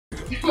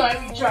Might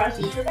be trash.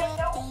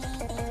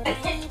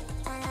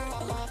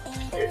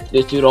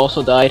 This dude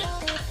also died.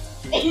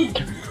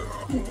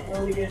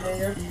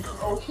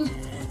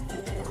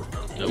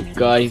 Oh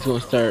god, he's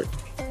gonna start.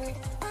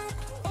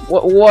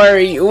 What are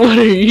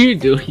you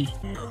doing?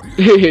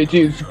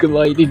 Dude's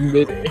gliding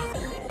midair.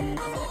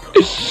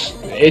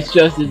 It's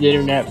just his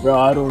internet, bro.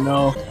 I don't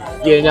know.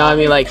 You know what I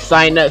mean? Like,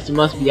 sign ups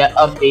must be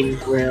updating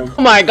for him.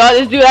 Oh my god,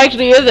 this dude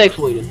actually is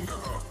exploited.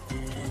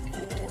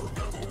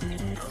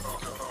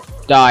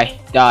 Die,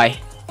 die,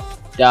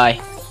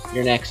 die.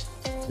 You're next.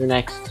 You're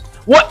next.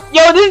 What?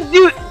 Yo, this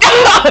dude.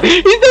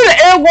 He's doing an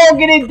air wall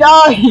getting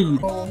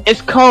died.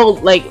 It's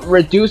called like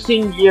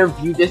reducing your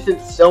view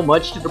distance so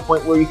much to the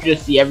point where you can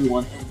just see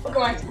everyone. Look at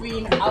my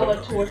screen. I have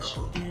a torch.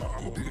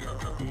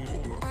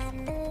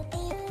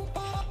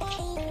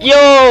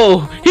 Yo!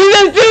 He's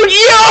a dude!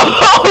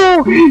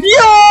 Yo!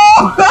 Yo!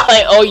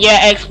 Like, oh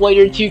yeah,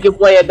 Exploiter 2 can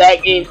play at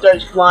that game,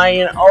 starts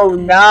flying. Oh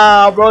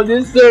nah, bro,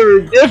 this server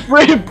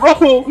different, bro.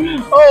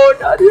 Oh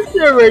nah, this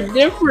server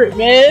different,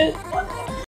 man.